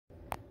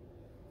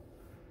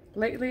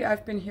Lately,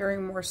 I've been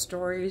hearing more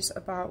stories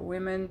about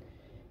women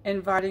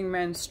inviting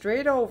men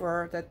straight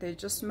over that they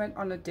just met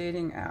on a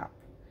dating app.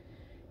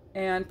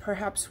 And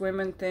perhaps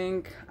women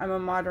think, I'm a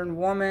modern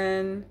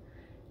woman,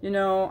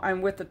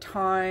 I'm with the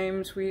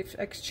times, we've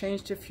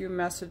exchanged a few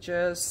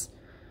messages.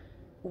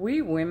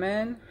 We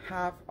women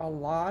have a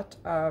lot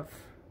of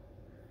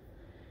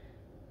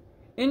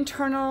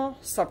internal,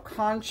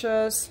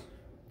 subconscious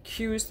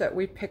cues that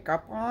we pick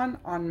up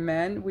on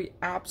men. We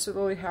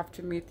absolutely have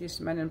to meet these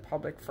men in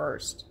public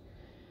first.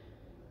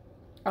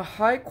 A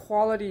high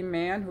quality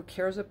man who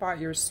cares about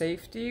your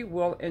safety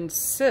will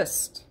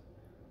insist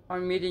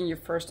on meeting you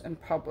first in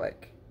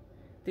public.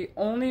 The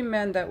only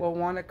men that will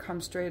want to come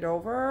straight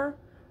over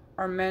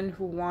are men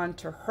who want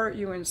to hurt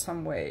you in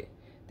some way.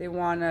 They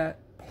want to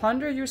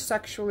plunder you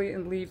sexually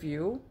and leave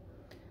you,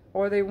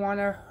 or they want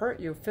to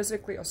hurt you,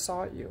 physically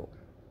assault you.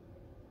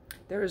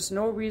 There is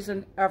no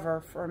reason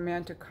ever for a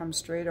man to come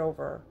straight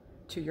over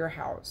to your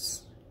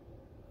house.